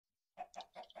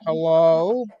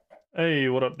Hello? Hey,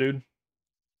 what up, dude?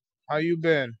 How you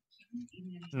been?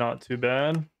 Not too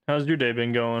bad. How's your day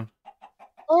been going?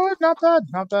 Oh, not bad,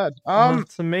 not bad. Oh,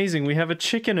 it's amazing. We have a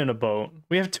chicken in a boat.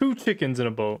 We have two chickens in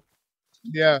a boat.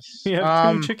 Yes. We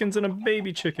have two chickens and a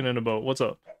baby chicken in a boat. What's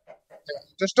up?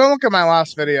 Just don't look at my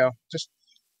last video.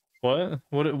 What?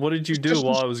 What did you do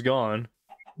while I was gone?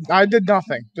 I did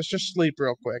nothing. Just sleep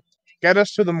real quick. Get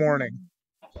us to the morning.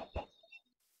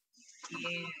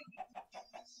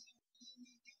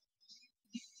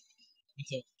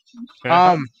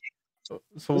 Yeah,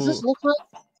 Does this so look right?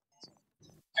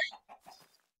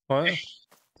 what? Does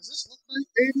this look right,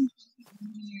 baby?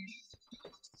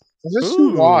 Is this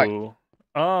too wide? Ooh.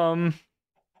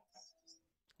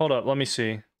 Hold up, let me see.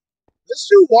 Is this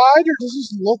too wide or does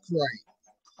this look right?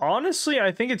 Honestly,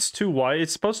 I think it's too wide.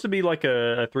 It's supposed to be like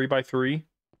a 3x3.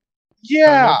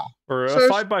 Yeah. Kind of. Or So a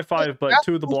 5x5, but that's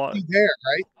two of the supposed to block. be there,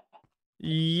 right?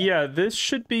 Yeah, this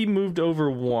should be moved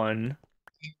over one.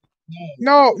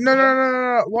 No.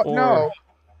 What? Or, no.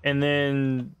 and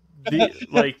then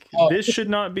like this should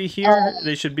not be here.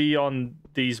 They should be on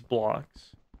these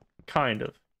blocks, kind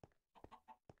of.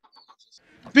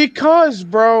 Because,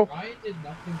 bro. Ryan did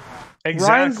nothing wrong.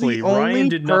 Exactly. Ryan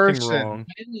did nothing person. wrong.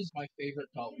 Ryan is my favorite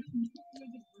color.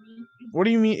 What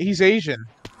do you mean? He's Asian.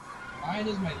 Ryan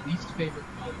is my least favorite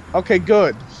color. Okay,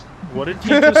 good. What did he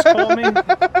just call me?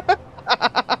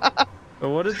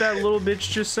 What did that little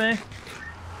bitch just say?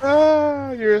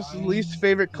 Your least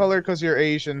favorite color because you're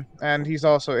Asian, and he's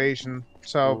also Asian.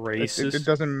 So Racist. it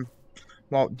doesn't.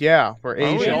 Well, yeah, we're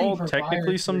Aren't we Asian. all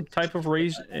technically some type of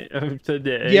race?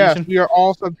 Yes, we are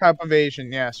all some type of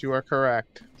Asian. Yes, you are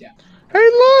correct. Yeah. Hey,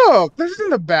 look! This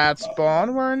isn't a bad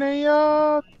spawn. We're in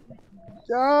a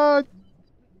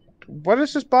what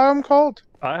is this biome called?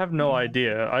 I have no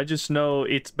idea. I just know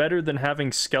it's better than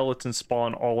having skeletons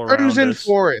spawn all around Crimson us.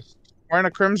 Forest. We're in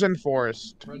a Crimson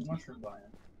Forest. Red mushroom biome.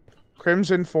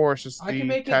 Crimson Forest is I can the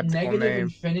make it technical negative name.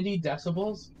 infinity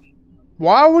decibels.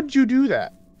 Why would you do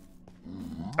that?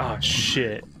 Oh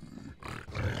shit!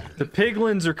 The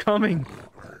piglins are coming.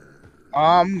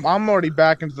 I'm already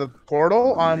back into the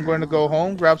portal. I'm going to go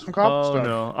home, grab some cobblestone.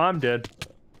 Oh no, I'm dead.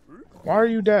 Why are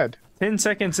you dead? 10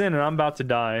 seconds in and I'm about to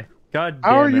die. God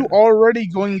damn it. How are you already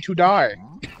going to die?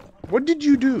 What did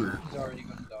you do? He's already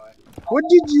gonna die. What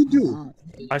did you do?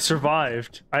 I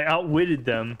survived. I outwitted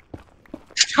them.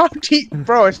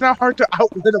 Bro, it's not hard to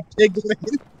outwit a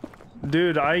piglin.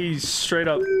 Dude, I straight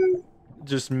up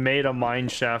just made a mine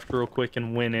shaft real quick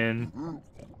and went in.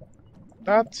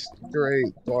 That's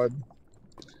great, bud.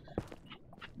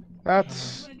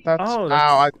 That's oh,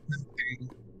 ow,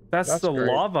 that's the great.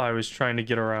 lava I was trying to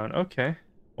get around. Okay.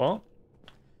 Well.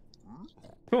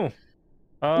 Cool.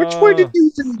 Which way did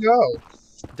you even go?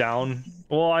 Down.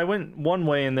 Well, I went one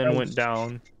way and then went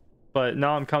down. But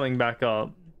now I'm coming back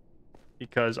up.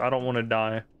 Because I don't want to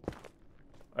die.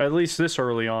 At least this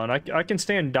early on. I can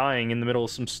stand dying in the middle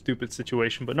of some stupid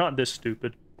situation, but not this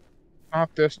stupid.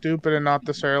 Not this stupid and not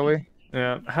this early.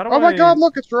 Yeah. How do Oh my god,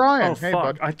 look, it's Ryan. Oh hey, fuck!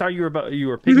 bud. I thought you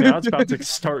were picking. I was about to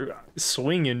start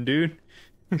swinging, dude.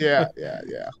 Yeah.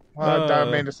 That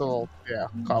made us a little,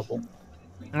 cobble.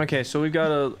 Okay, so we've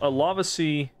got a lava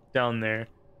sea down there.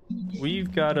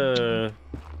 We've got to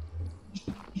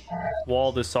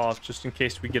wall this off just in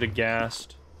case we get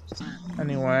aghast.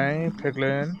 Anyway,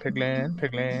 piglin.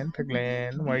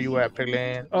 Where you at,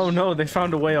 piglin? Oh no, they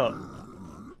found a way up. What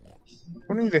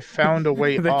do you mean they found a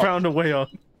way They up? found a way up.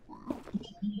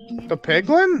 The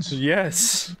piglins?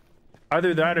 Yes.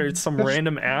 Either that or it's some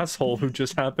random asshole who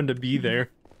just happened to be there.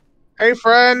 Hey,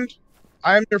 friend.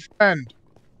 I am your friend.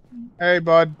 Hey,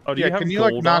 bud. Oh, do you have can you,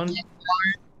 gold knock on? me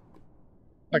out?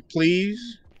 Like,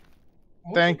 please?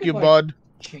 Thank you, like, bud.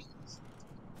 chains.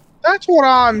 That's what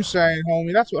I'm saying,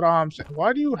 homie. That's what I'm saying.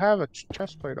 Why do you have a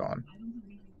chest plate on?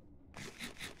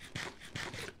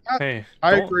 Hey,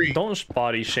 I agree. Don't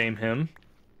body shame him.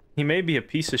 He may be a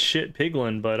piece of shit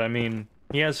piglin, but I mean,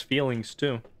 he has feelings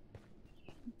too.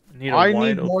 I need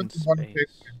more than one piglin.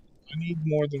 I need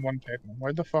more than one piglin.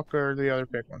 Where the fuck are the other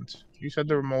piglins? You said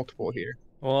there were multiple here.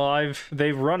 Well,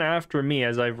 they've run after me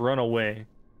as I've run away.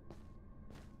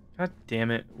 God damn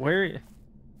it! Where?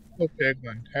 Oh,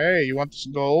 piglin. Hey, you want this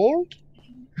gold?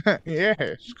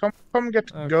 Yes. Come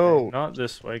get Okay, gold. not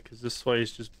this way, because this way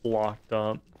is just blocked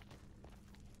up.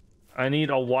 I need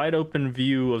a wide open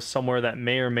view of somewhere that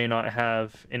may or may not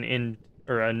have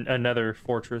another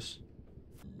fortress.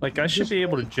 Like, I should be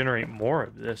able to generate more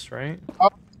of this, right?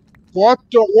 What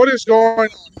is going on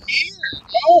here?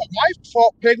 Oh, my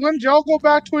fault, piglins. Y'all go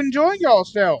back to enjoying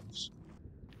yourselves.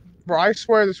 Bro, I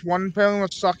swear this one piglin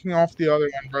was sucking off the other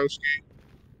one, broski.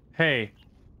 Hey,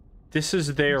 This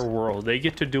is their world. They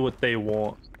get to do what they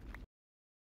want.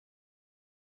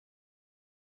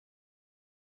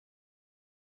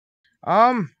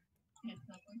 I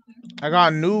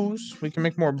got news. We can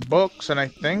make more books, and I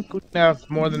think we can have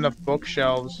more than enough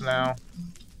bookshelves now.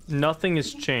 Nothing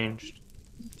has changed.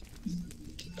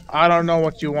 I don't know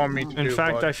what you want me to do. In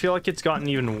fact, but I feel like it's gotten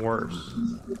even worse.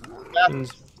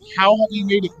 how have you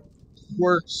made it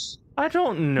worse? I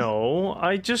don't know.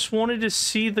 I just wanted to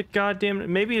see the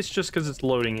goddamn... Maybe it's just because it's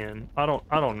loading in. I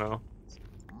don't know.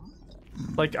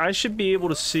 Like, I should be able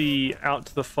to see out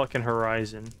to the fucking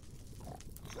horizon.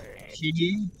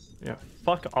 GG? Yeah,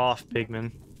 fuck off,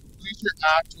 Pigman. These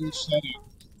are actually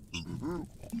setting.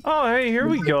 Oh, hey, here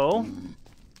we go.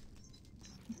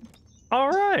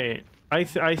 Alright. I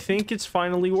think it's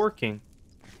finally working.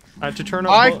 I have to turn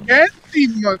up... I can't see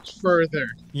much further.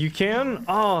 You can?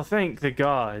 Oh, thank the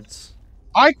gods.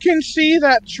 I can see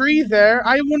that tree there.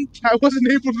 I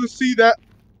wasn't able to see that.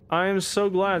 I am so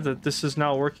glad that this is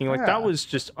now working. Like, that was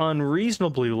just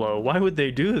unreasonably low. Why would they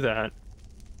do that?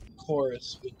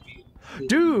 Chorus would be...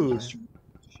 Dude!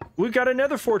 We've got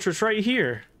another fortress right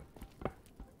here.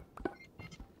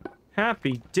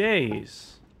 Happy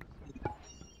days.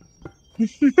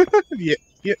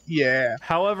 Yeah.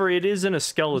 However, it is in a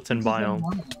skeleton biome.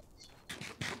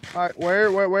 Alright,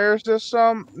 where's this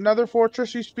nether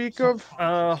fortress you speak of?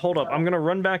 Hold up. I'm gonna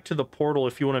run back to the portal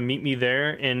if you want to meet me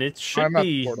there, and it should I'm be... at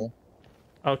the portal.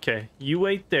 Okay, you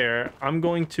wait there. I'm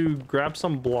going to grab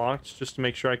some blocks just to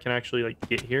make sure I can actually, like,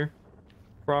 get here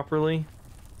properly.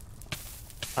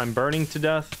 I'm burning to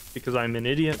death because I'm an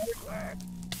idiot.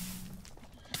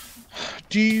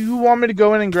 Do you want me to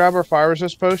go in and grab our fire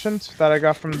resist potions that I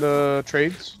got from the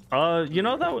trades? You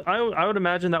know, that I would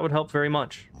imagine that would help very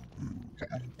much.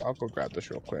 Okay, I'll go grab this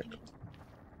real quick.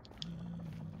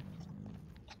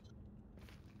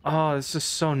 Oh, this is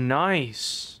so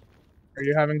nice. Are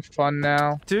you having fun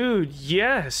now? Dude,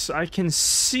 yes, I can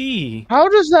see. How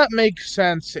does that make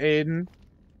sense, Aiden?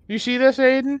 You see this,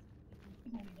 Aiden?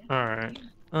 Alright.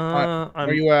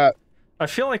 Where you at? I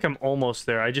feel like I'm almost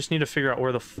there. I just need to figure out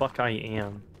where the fuck I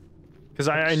am. Because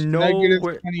I know negative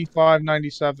where...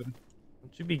 2597.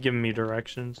 Would you be giving me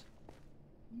directions?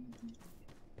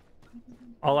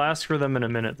 I'll ask for them in a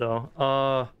minute, though.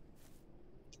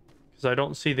 Because I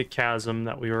don't see the chasm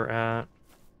that we were at.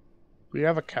 We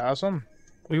have a chasm?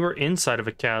 We were inside of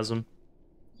a chasm.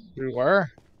 We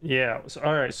were? Yeah.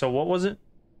 Alright, so what was it?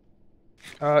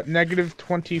 Negative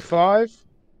 25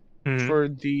 Mm-hmm. for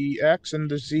the X, and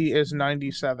the Z is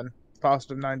 97.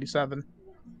 Positive 97.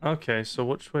 Okay, so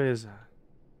which way is that?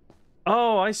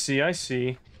 Oh, I see, I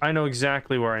see. I know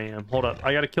exactly where I am. Hold up,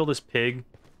 I gotta kill this pig.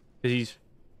 Because he's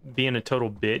being a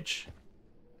total bitch.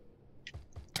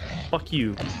 Fuck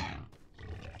you.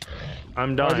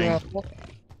 I'm dying.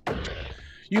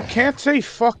 You can't say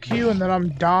fuck you and then I'm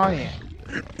dying.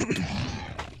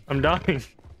 I'm dying.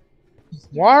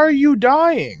 Why are you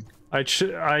dying? I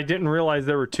didn't realize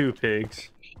there were two pigs.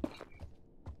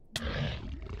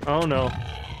 Oh no.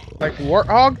 Like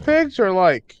warthog pigs or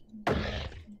like...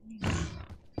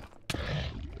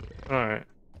 Alright.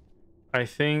 I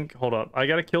think... Hold up. I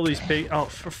gotta kill these pigs. Oh,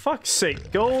 for fuck's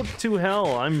sake. Go to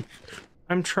hell. I'm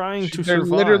trying to They're survive.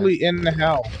 literally in the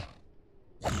hell.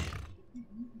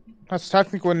 That's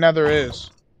technically what Nether is.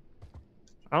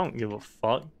 I don't give a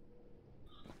fuck.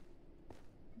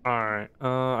 Alright.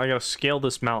 I gotta scale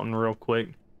this mountain real quick.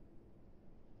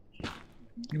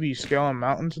 You be scaling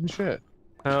mountains and shit.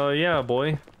 Hell yeah,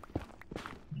 boy.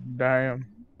 Damn.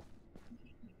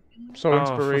 So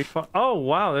inspirational. Oh,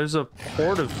 wow. There's a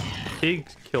horde of pig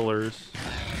killers.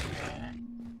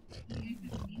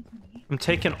 I'm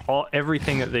taking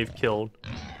everything that they've killed.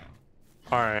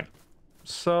 Alright.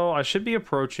 So, I should be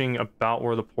approaching about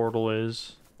where the portal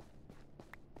is.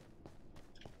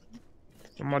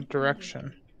 In what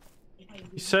direction?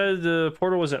 You said the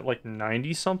portal was at like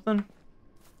 90 something?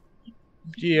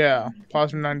 Yeah,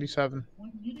 positive 97.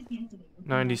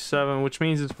 97, which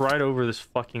means it's right over this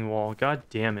fucking wall. God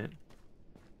damn it.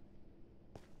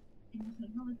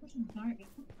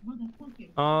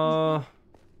 Well,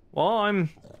 I'm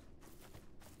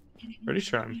pretty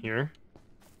sure I'm here.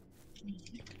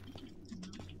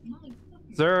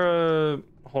 Is there a...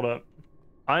 Hold up.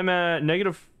 I'm at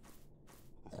negative...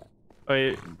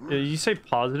 Wait, you say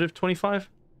positive 25?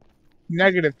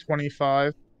 Negative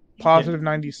 25. Positive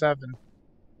 97.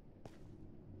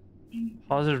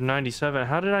 Positive 97.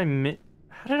 How did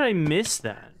I miss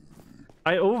that?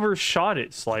 I overshot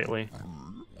it slightly.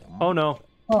 Oh no.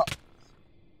 Oh.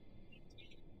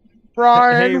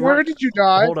 Brian, Hey, where did you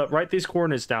die? Hold up, write these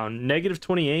coordinates down. Negative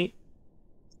 28.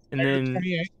 And Negative then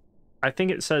 28. I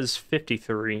think it says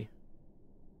 53.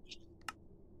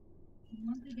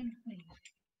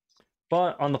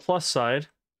 But on the plus side,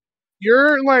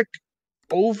 You're like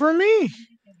over me?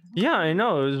 yeah, I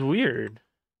know, it was weird.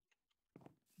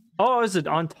 Oh, is it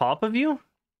on top of you?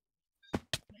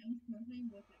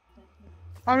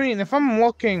 I mean, if I'm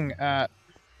looking at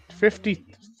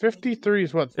 53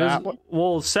 is what It was, that was.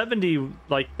 well, 70,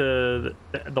 like the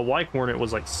White Hornet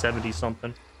was like 70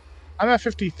 something. I'm at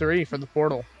 53 for the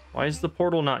portal. Why is the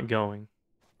portal not going?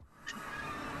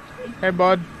 Hey,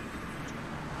 bud.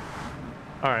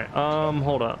 Alright,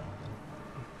 hold up.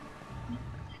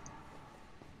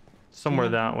 Somewhere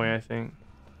that way, I think.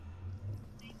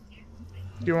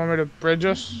 Do you want me to bridge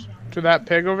us to that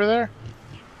pig over there?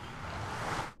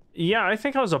 Yeah, I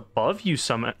think I was above you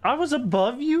some. I was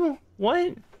above you?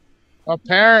 What?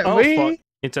 Apparently. Oh, fuck.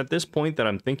 It's at this point that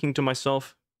I'm thinking to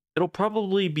myself, it'll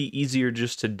probably be easier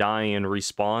just to die and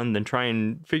respawn than try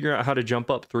and figure out how to jump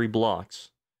up 3 blocks.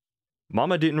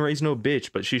 Mama didn't raise no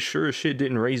bitch, but she sure as shit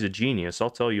didn't raise a genius, I'll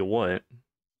tell you what.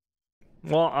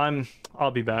 Well,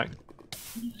 I'll be back.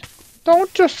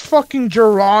 Don't just fucking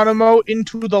Geronimo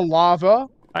into the lava.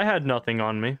 I had nothing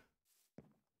on me.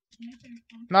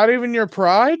 Not even your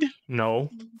pride? No.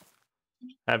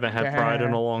 Haven't had pride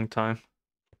in a long time.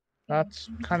 That's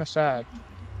kind of sad.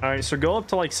 Alright, so go up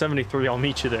to like 73, I'll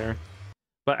meet you there.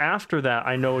 But after that,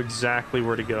 I know exactly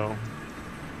where to go.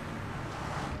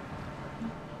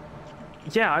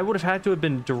 Yeah, I would have had to have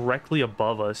been directly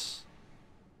above us.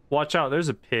 Watch out, there's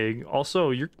a pig.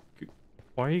 Also,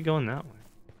 why are you going that way?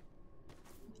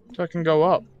 So I can go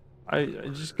up. I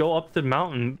just go up the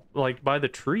mountain, like, by the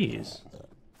trees.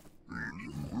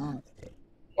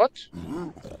 What?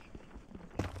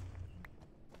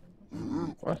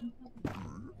 What?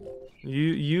 You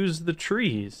use the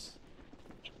trees.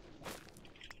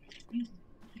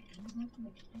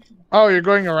 Oh, you're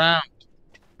going around.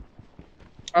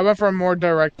 I went for a more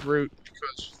direct route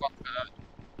because fuck that.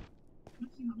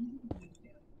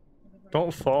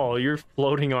 Don't fall, you're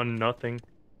floating on nothing.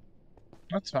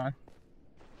 That's fine.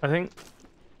 I think...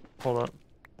 Hold up.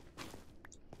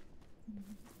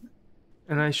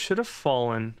 And I should have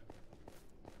fallen.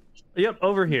 Yep,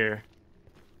 over here.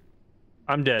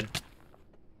 I'm dead.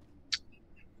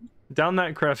 Down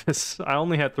that crevice. I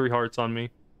only had 3 hearts on me.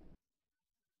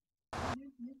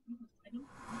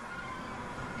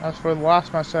 As for the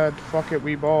last time I said, fuck it,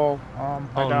 we ball.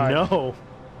 I died. No.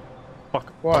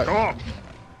 Fuck. What? Fuck off.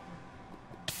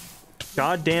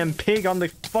 Goddamn pig on the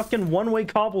fucking one-way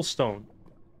cobblestone.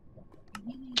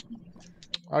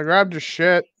 I grabbed your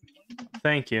shit.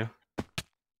 Thank you.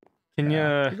 Can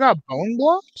You got bone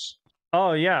blocks?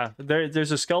 Oh yeah,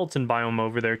 there's a skeleton biome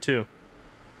over there too.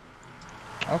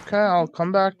 Okay, I'll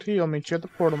come back to you. I'll meet you at the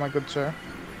portal, my good sir.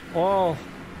 Well,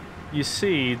 you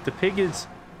see, the pig is...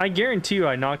 I guarantee you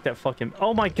I knocked that fucking...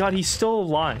 Oh my god, he's still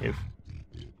alive.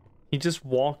 He just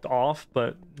walked off,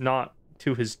 but not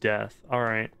to his death.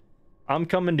 Alright. I'm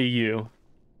coming to you.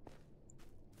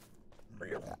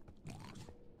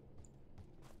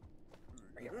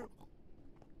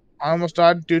 I almost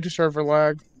died due to server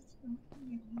lag.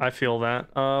 I feel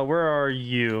that. Where are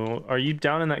you? Are you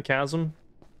down in that chasm?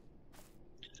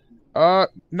 No,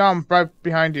 I'm right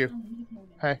behind you.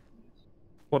 Hey.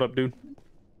 What up, dude?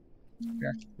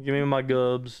 Yeah. Give me my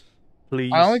gubs,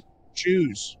 please. I only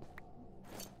shoes.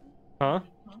 Huh?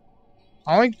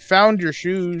 I only found your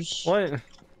shoes. What?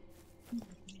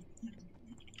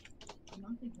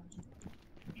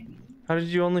 How did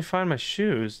you only find my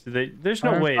shoes? Did they? There's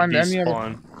no way it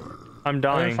despawn. I'm I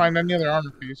dying. didn't find any other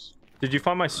armor piece. Did you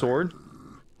find my sword?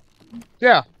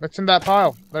 Yeah, it's in that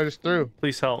pile that I just threw.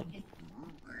 Please help.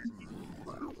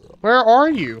 Where are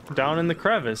you? Down in the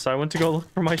crevice. I went to go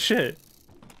look for my shit.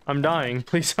 I'm dying.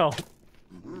 Please help.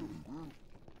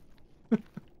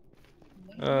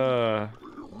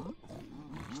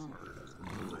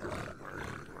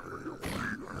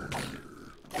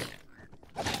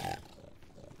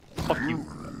 Fuck you.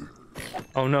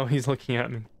 Oh no, he's looking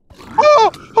at me.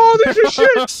 Oh! Oh, there's your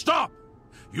shit! Stop!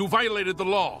 You violated the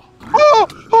law. Oh!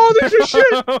 Oh, there's your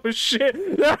shit! Oh shit!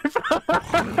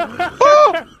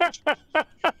 Oh!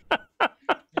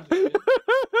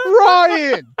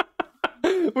 Ryan!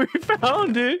 We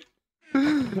found it!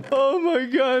 Oh my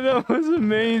god, that was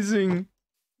amazing!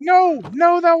 No,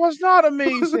 no, that was not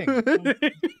amazing.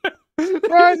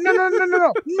 Right?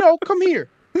 No. No, come here.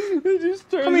 They just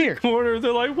turn Come the here. corner,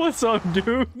 they're like, what's up,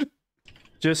 dude?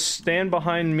 Just stand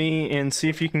behind me and see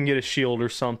if you can get a shield or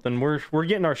something. We're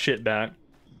getting our shit back.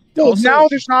 Well, Also- now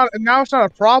it's not a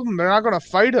problem. They're not gonna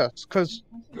fight us because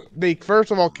they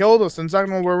first of all killed us, and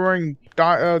second of all, we're wearing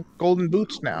golden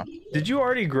boots now. Did you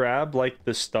already grab, like,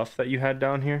 the stuff that you had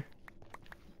down here?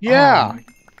 Yeah.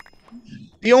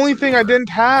 The only thing I didn't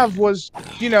have was,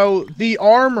 you know, the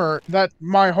armor that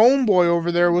my homeboy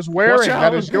over there was wearing.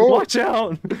 That is yours. Watch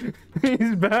out!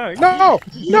 He's back. No,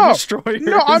 The no, destroyer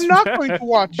no, is I'm not back. going to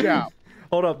watch out.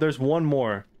 Hold up, there's one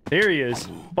more. There he is.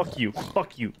 Fuck you,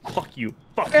 fuck you, fuck you,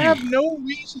 fuck They you. have no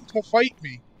reason to fight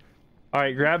me.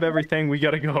 Alright, grab everything, we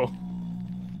gotta go.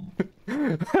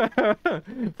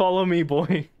 Follow me,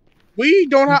 boy. We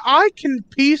don't have. I can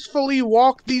peacefully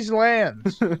walk these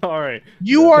lands. Alright.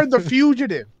 You are the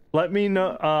fugitive. Let me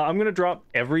know. I'm gonna drop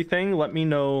everything. Let me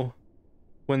know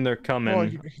when they're coming.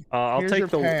 Well, I'll here's take your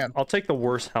the pants. I'll take the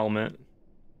worst helmet.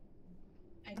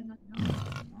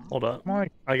 Hold up. My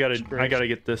I gotta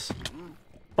get this.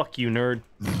 Fuck you, nerd.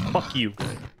 Fuck you.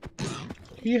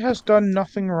 He has done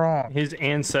nothing wrong. His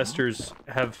ancestors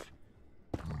have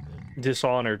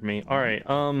dishonored me. Alright,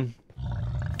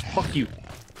 fuck you.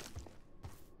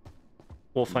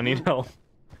 Wolf, I need help.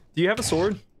 Do you have a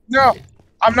sword? No,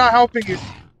 I'm not helping you.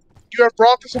 You have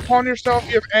brought this upon yourself.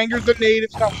 You have angered the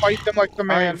natives. Now fight them like the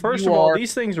man Alright, first you of all, are.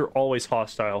 these things are always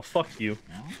hostile. Fuck you.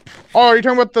 Oh, are you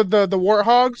talking about the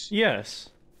warthogs? Yes.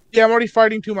 Yeah, I'm already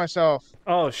fighting two myself.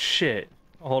 Oh shit.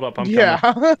 Hold up, I'm coming.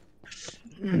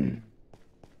 Yeah.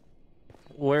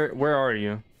 Where are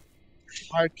you?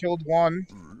 I killed one.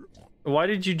 Why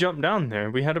did you jump down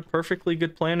there? We had a perfectly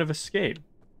good plan of escape.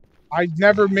 I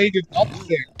never made it up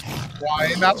there. Why?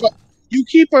 And that's what you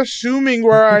keep assuming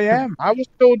where I am. I was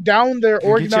still down there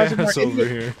organizing Get my your ass over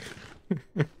inventory.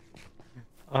 here.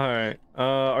 Alright.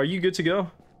 Are you good to go?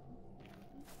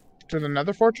 To the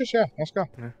Nether Fortress? Yeah, let's go.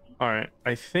 Yeah. Alright.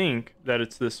 I think that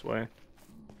it's this way.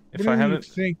 If What do I you haven't...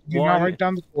 think? Do you Well, not write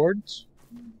down the coords?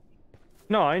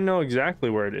 No, I know exactly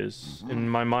where it is in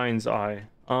my mind's eye.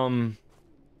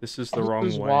 This is the wrong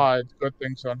This is way. why good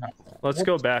things don't happen. Let's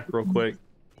go back real quick.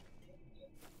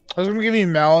 I was gonna give you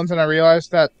melons, and I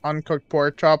realized that uncooked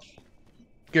pork chops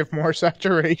give more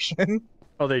saturation.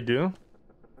 Oh, they do?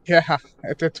 Yeah,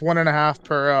 it's 1.5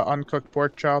 per uncooked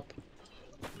pork chop.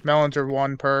 Melons are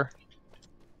 1 per.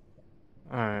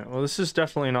 Alright, well this is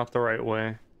definitely not the right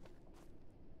way.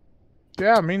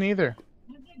 Yeah, me neither.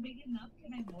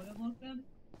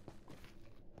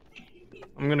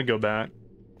 I'm gonna go back.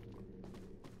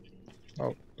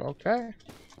 Oh, okay.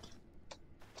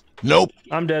 Nope.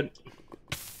 I'm dead.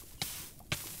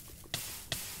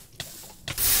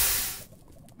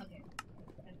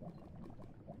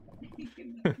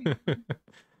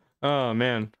 Oh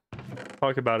man.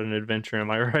 Talk about an adventure,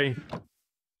 am I right?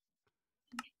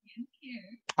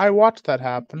 I watched that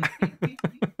happen.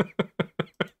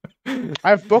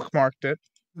 I've bookmarked it.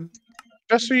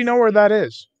 Just so you know where that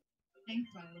is.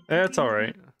 That's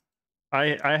alright.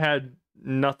 I had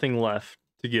nothing left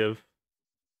to give.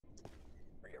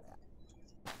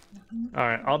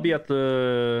 Alright, I'll be at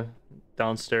the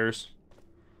downstairs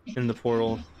in the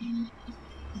portal.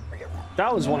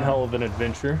 That was one hell of an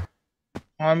adventure.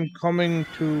 I'm coming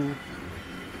to...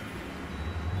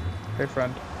 Hey,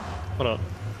 friend. What up?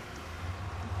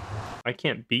 I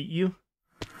can't beat you?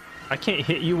 I can't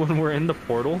hit you when we're in the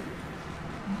portal?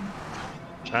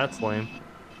 That's lame.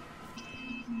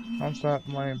 How's that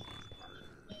lame?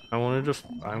 I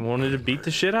wanted to beat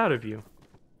the shit out of you.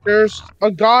 There's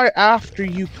a guy after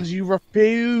you because you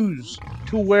refuse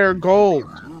to wear gold.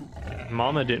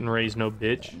 Mama didn't raise no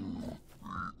bitch.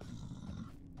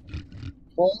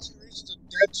 Well, he's the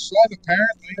dead son,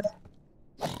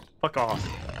 apparently. Fuck off.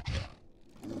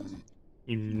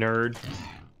 You nerd.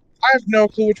 I have no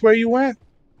clue which way you went.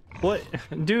 What?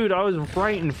 Dude, I was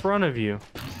right in front of you.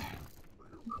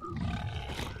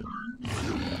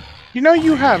 You know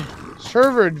you have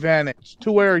server advantage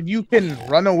to where you can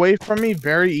run away from me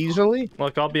very easily.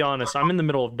 Look, I'll be honest. I'm in the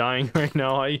middle of dying right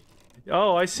now.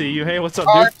 Oh, I see you. Hey, what's up,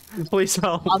 dude? Please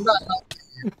help. I'm not helping.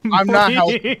 I'm not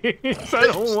helping. Please, I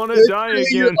don't want to die Literally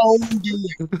again. your own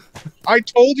doing. I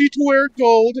told you to wear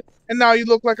gold, and now you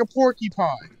look like a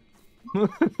porcupine.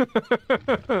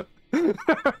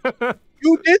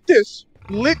 You did this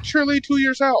literally to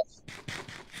yourself.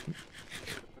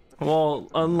 Well,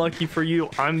 unlucky for you,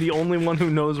 I'm the only one who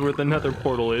knows where the nether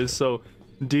portal is, so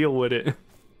deal with it.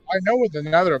 I know where the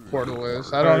nether portal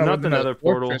is. I don't know not where the nether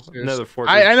portal. fortress is. Nether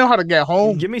fortress. I know how to get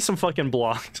home. Give me some fucking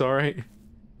blocks, alright?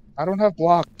 I don't have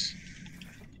blocks.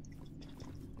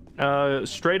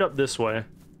 Straight up this way.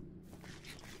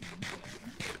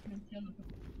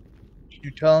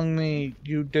 You telling me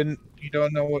you don't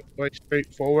know what way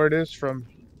straightforward is from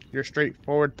your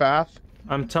straightforward path?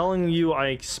 I'm telling you, I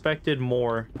expected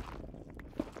more.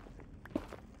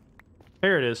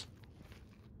 Here it is.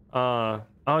 Oh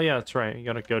yeah, that's right. You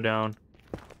gotta go down.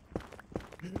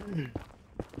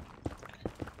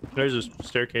 There's a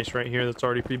staircase right here that's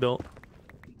already pre-built.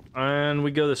 And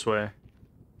we go this way.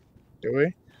 Do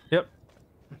we? Yep.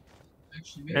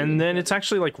 Actually, maybe And then it's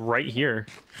actually like right here.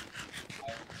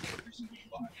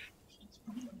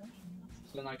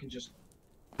 so then I can just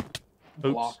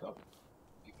Oops. block up.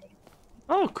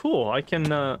 Oh, cool. I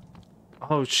can,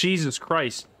 Oh, Jesus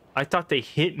Christ. I thought they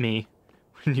hit me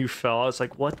when you fell. I was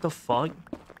like, what the fuck?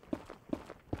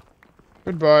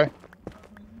 Goodbye.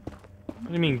 What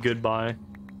do you mean, goodbye?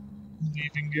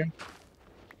 Leaving you.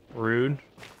 Rude.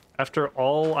 After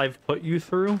all I've put you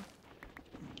through?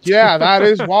 Yeah, that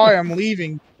is why I'm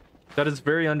leaving. That is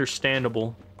very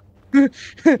understandable.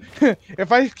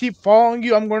 If I keep following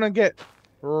you, I'm gonna get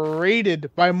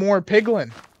raided by more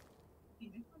piglin.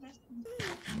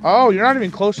 Oh, you're not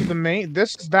even close to the main.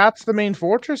 That's the main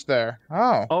fortress there.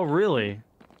 Oh, Oh, really?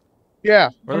 yeah.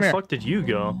 Where Come the here. fuck did you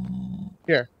go?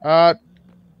 Here.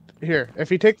 Here. If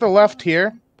you take the left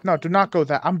here. No, do not go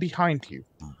that. I'm behind you.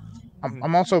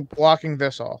 I'm also blocking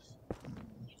this off.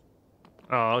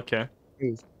 Oh, okay.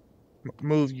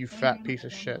 Move, you fat piece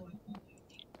of shit.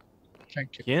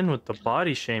 Thank you. Again with the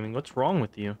body shaming. What's wrong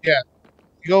with you? Yeah.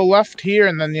 You go left here,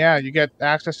 and then yeah, you get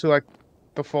access to like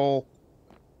the full.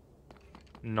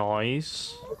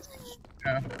 Nice.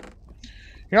 Yeah.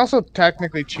 You can also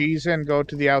technically cheese and go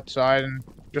to the outside and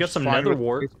You got just some find nether what-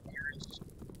 wart.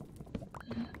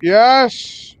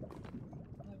 Yes.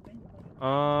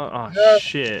 Oh Yeah.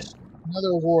 shit.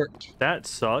 Another wart. That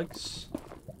sucks.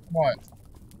 What?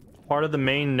 Part of the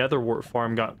main nether wart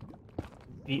farm got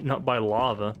eaten up by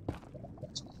lava.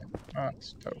 Oh,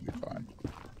 that's totally fine.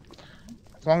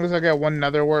 As long as I get one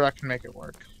nether wart, I can make it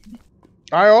work.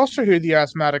 I also hear the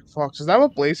asthmatic fox. Is that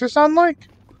what blazes sound like?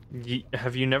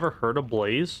 Have you never heard of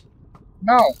Blaze?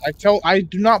 No, I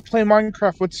do not play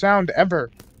Minecraft with sound ever.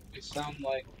 They sound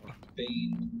like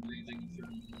Bane breathing through.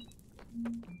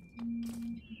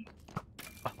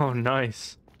 Oh,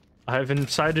 nice. I have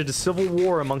incited a civil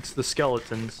war amongst the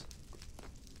skeletons.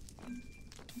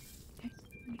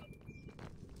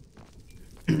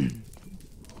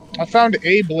 I found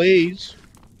a blaze.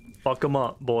 Fuck 'em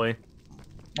up, boy.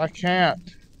 I can't.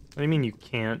 What do you mean you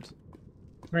can't?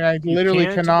 I mean, I You literally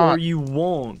can't cannot. or you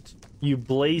won't. You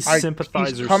Blaze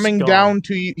sympathizer He's coming scum. down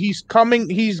to you. He's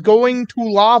going to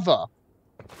lava.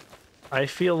 I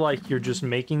feel like you're just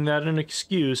making that an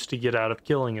excuse to get out of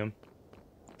killing him.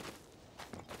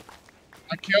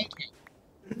 I killed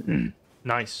him.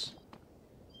 Nice.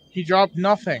 He dropped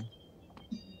nothing.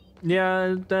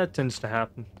 Yeah, that tends to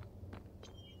happen.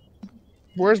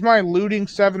 Where's my looting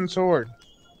 7 sword?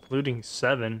 Looting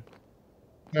 7?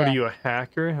 Yeah. What are you, a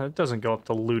hacker? That doesn't go up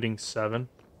to looting 7.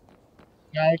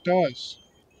 Now it does.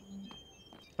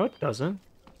 No, it doesn't.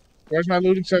 Where's my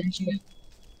looting 7 sword?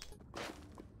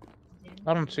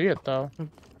 I don't see it though.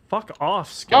 Fuck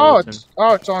off, skeleton.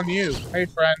 It's on you. Hey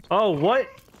friend. Oh, what?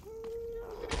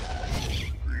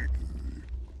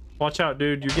 Watch out,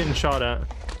 dude. You're getting shot at.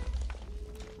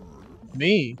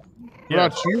 Me? What Yeah.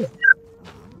 about you?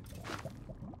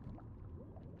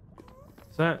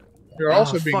 Is that... You're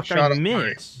also oh, being fuck, shot I at.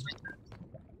 missed.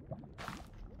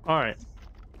 Alright.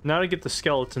 Now to get the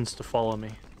skeletons to follow me.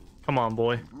 Come on,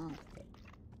 boy.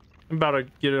 I'm about to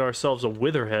get ourselves a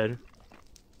witherhead.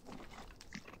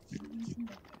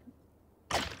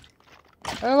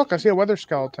 Hey look, I see a weather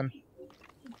skeleton.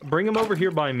 Bring him over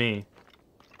here by me.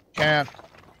 Can't.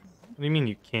 What do you mean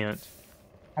you can't?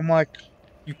 I'm like...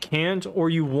 You can't or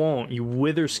you won't, you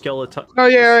wither skeleton. Oh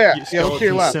yeah. Yeah, look to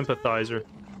your Skeleton left. sympathizer.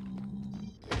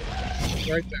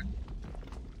 Right there.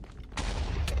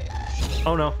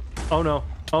 Oh no. Oh no.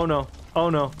 Oh no. Oh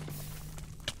no.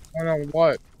 Oh no,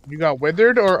 what? You got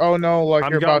withered or oh no, like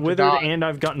I've you're got about to withered die? and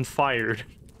I've gotten fired.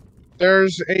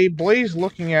 There's a blaze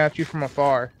looking at you from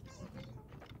afar.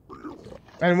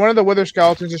 And one of the wither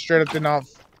skeletons just straight up did not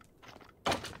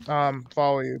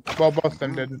follow you. Well, both of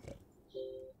them didn't.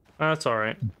 That's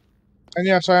alright. And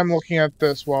yes, I am looking at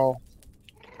this while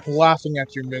laughing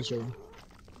at your misery.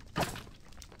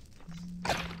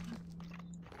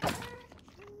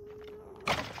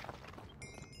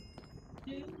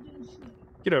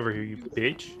 Get over here, you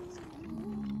bitch.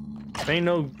 Ain't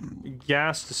no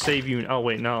gas to save you. Oh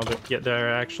wait, no, yeah,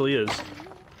 there actually is.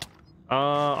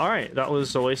 Alright, that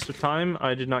was a waste of time.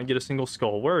 I did not get a single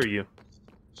skull. Where are you?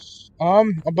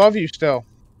 Above you still.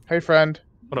 Hey friend.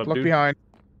 What up, Look dude? behind.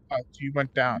 Oh, you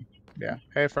went down. Yeah.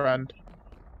 Hey friend.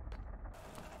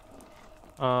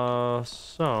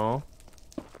 So...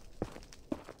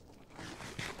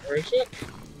 Where is it?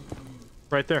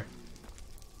 right there.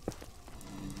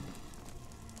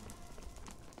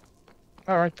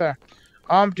 Oh, right there.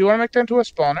 Do you want to make that into a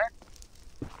spawner?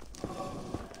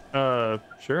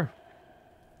 Sure.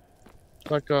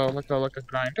 Like a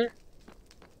grinder?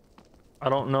 I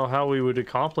don't know how we would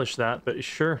accomplish that, but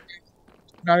sure.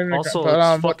 Not even. Also, But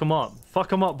let's fuck him up.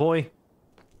 Fuck him up, boy.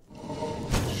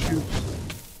 Shoot.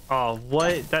 Oh,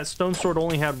 what? That stone sword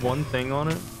only had one thing on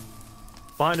it.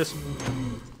 Behind us.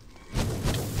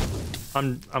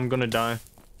 I'm gonna die.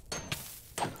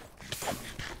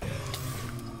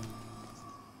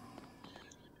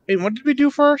 Hey, what did we do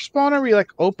for our spawner? We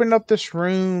like opened up this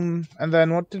room, and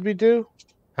then what did we do?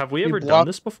 Have we We ever done blocked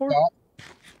this before?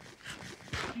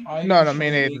 No, me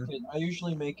and Aiden. I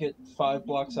usually make it 5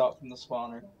 blocks out from the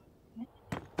spawner.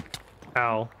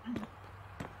 Ow.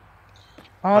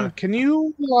 Can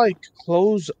you like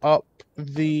close up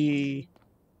the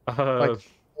like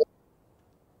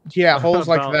holes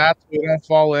like that so we don't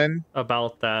fall in?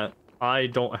 About that, I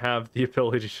don't have the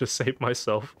ability to save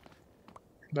myself.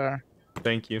 There.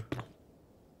 Thank you.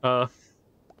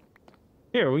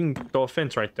 Here, we can throw a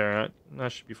fence right there.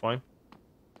 That should be fine.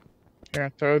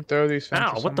 Here, throw these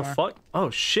fences Ow, what the fuck? Oh,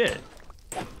 shit.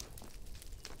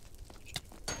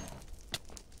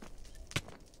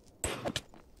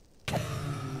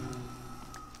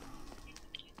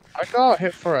 I got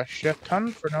hit for a shit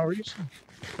ton for no reason.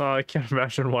 I can't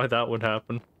imagine why that would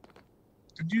happen.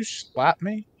 Did you slap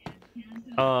me?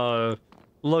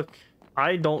 Look,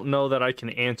 I don't know that I can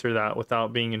answer that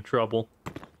without being in trouble.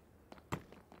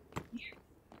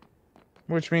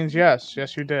 Which means yes.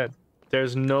 Yes, you did.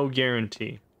 There's no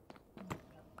guarantee.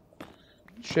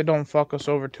 Shit don't fuck us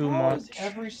over too How much. is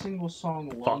every single song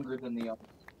longer than the other?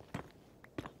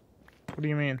 What do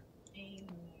you mean?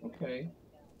 Okay.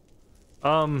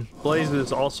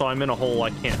 Blazes, also, I'm in a hole,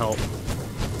 I can't help.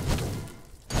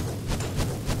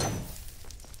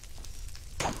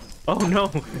 Oh no,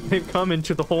 they've come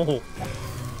into the hole.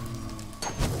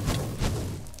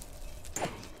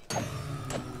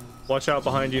 Watch out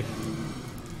behind you.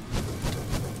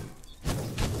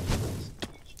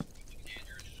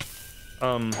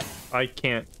 I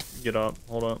can't get up.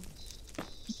 Hold up.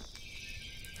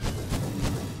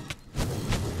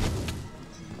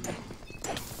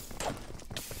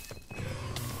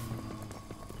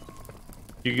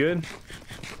 You good?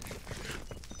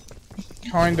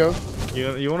 Kind of.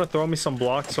 You want to throw me some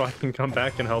blocks so I can come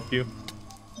back and help you?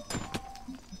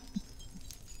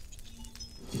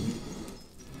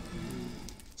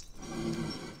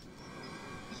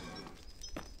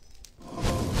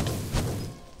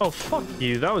 Oh, fuck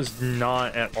you. That was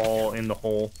not at all in the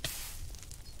hole.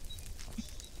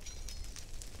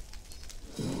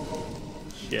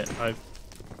 Shit, I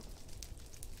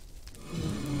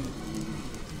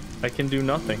can do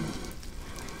nothing.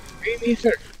 Me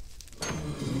neither.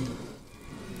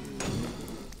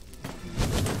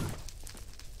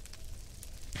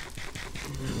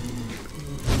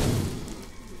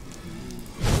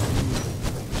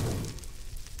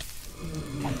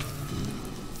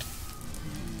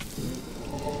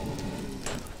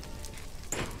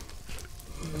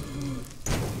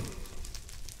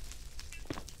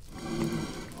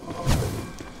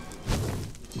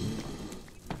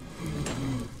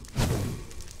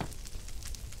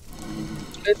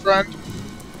 Hey, friend.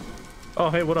 Oh,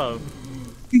 hey, what up?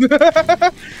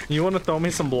 You want to throw me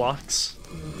some blocks?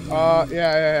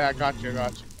 Yeah, I got you.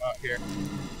 Here.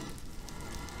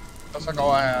 That's like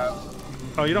all I have.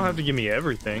 Oh, you don't have to give me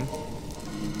everything.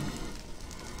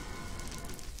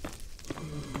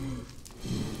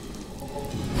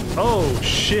 Oh,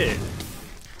 shit.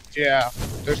 Yeah,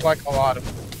 there's like a lot of.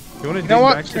 You want to dig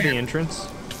back to the entrance?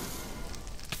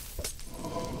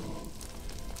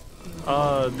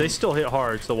 They still hit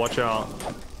hard, so watch out.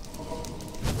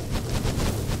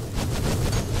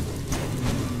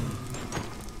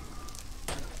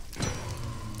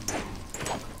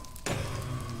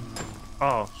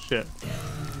 Oh, shit.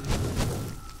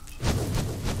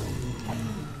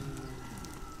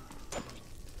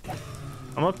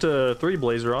 I'm up to 3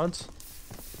 blaze rods.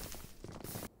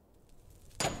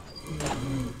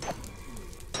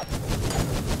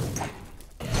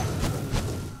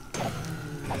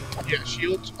 Yeah,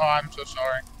 shields. Oh, I'm so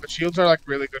sorry. But shields are like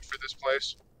really good for this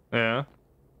place. Yeah.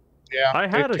 Yeah. I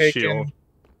had a shield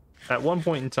at one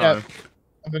point in time. Yeah,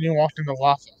 and then you walked into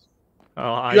lava. Oh,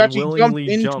 You I actually willingly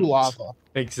jumped into jumped. lava.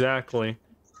 Exactly.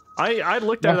 I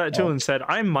looked at that too and said,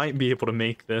 I might be able to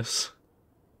make this.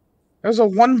 That was a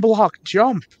 1-block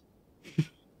jump.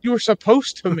 You were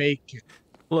supposed to make it.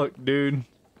 Look, dude.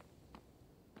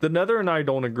 The Nether and I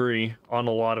don't agree on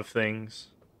a lot of things.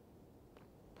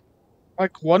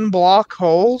 Like 1-block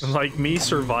holes? Like me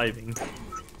surviving.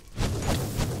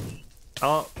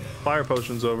 Oh, fire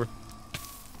potion's over.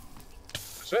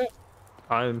 That's it.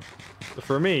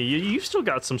 For me, you still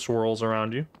got some swirls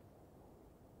around you.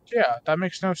 Yeah, that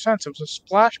makes no sense. It was a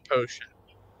splash potion.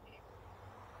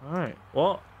 Alright,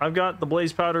 well, I've got the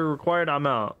blaze powder required. I'm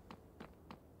out.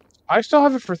 I still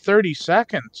have it for 30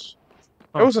 seconds.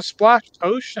 Huh. It was a splashed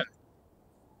ocean.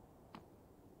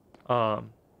 What?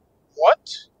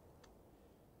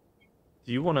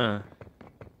 Do you wanna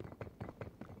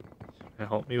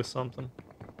help me with something?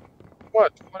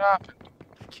 What? What happened?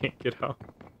 I can't get out.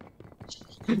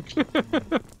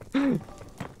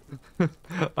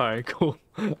 Alright, cool.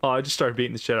 Oh, I just started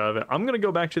beating the shit out of it. I'm gonna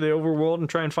go back to the overworld and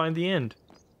try and find the end.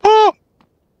 Oh!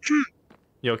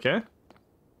 You okay?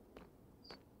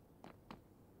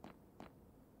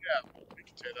 Yeah, we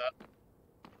can say that.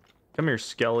 Come here,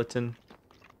 skeleton.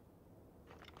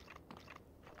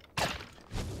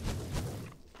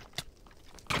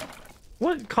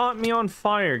 What caught me on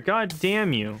fire? God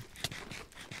damn you.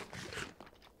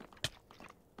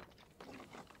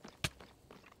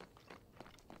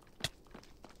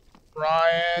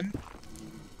 Ryan,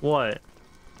 What?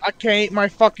 I can't eat my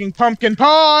fucking pumpkin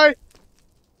pie!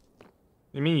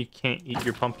 You mean you can't eat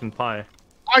your pumpkin pie?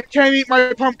 I can't eat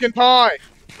my pumpkin pie!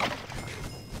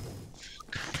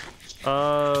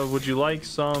 Would you like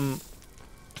some...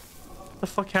 What the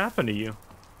fuck happened to you?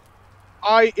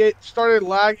 It started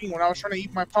lagging when I was trying to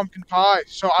eat my pumpkin pie,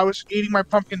 so I was eating my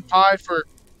pumpkin pie for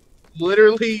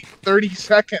literally 30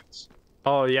 seconds.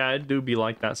 Oh yeah, it do be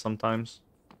like that sometimes.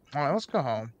 Alright, let's go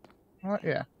home.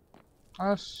 Yeah.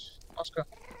 Let's go.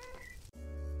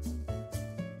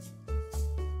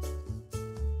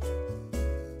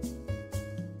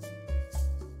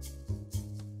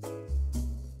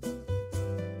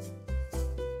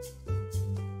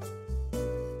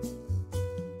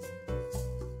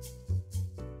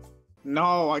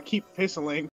 No, I keep pissing.